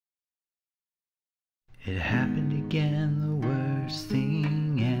It happened again, the worst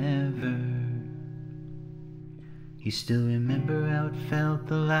thing ever. You still remember how it felt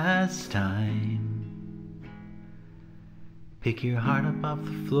the last time. Pick your heart up off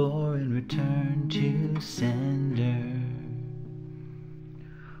the floor and return to sender.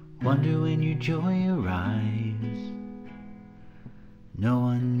 Wonder when your joy arrives. No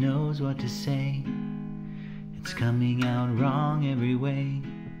one knows what to say. It's coming out wrong every way.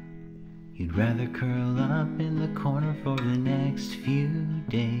 You'd rather curl up in the corner for the next few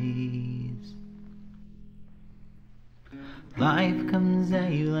days. Life comes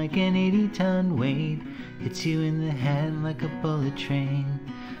at you like an 80-ton weight, hits you in the head like a bullet train,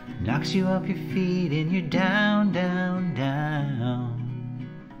 knocks you off your feet and you're down, down, down.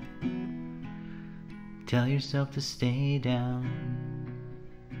 Tell yourself to stay down.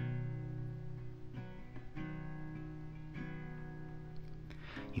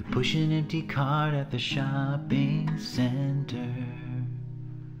 You push an empty cart at the shopping center,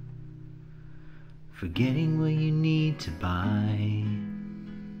 forgetting what you need to buy.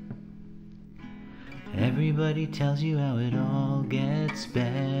 Everybody tells you how it all gets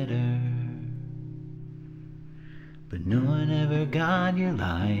better, but no one ever got your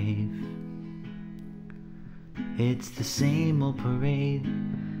life. It's the same old parade,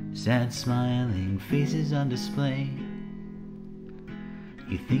 sad smiling faces on display.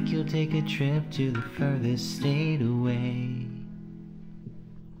 You think you'll take a trip to the furthest state away.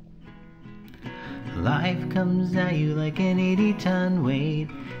 Life comes at you like an 80-ton weight,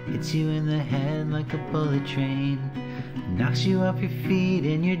 hits you in the head like a bullet train, knocks you off your feet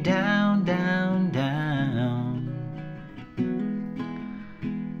and you're down, down, down.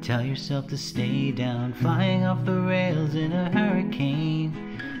 Tell yourself to stay down, flying off the rails in a hurricane,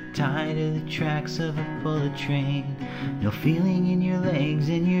 tied to the tracks of a bullet train. No feeling in your legs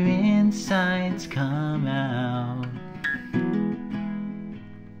and your insides come out.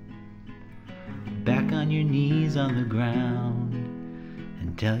 Back on your knees on the ground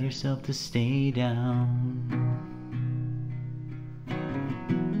and tell yourself to stay down.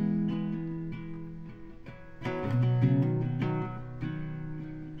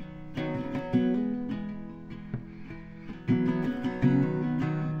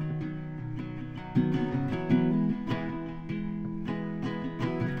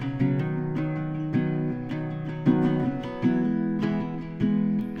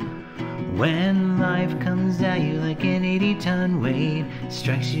 When life comes at you like an 80-ton weight,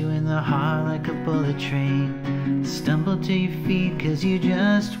 strikes you in the heart like a bullet train, stumble to your feet cause you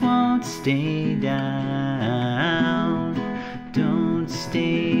just won't stay down. Don't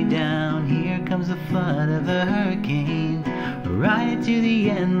stay down, here comes the flood of the hurricane, ride it to the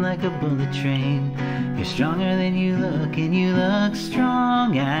end like a bullet train. You're stronger than you look and you look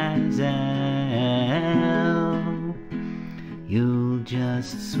strong as hell. You'll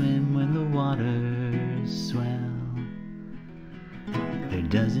just swim when the waters swell. There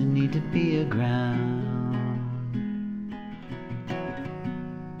doesn't need to be a ground,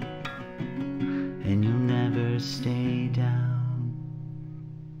 and you'll never stay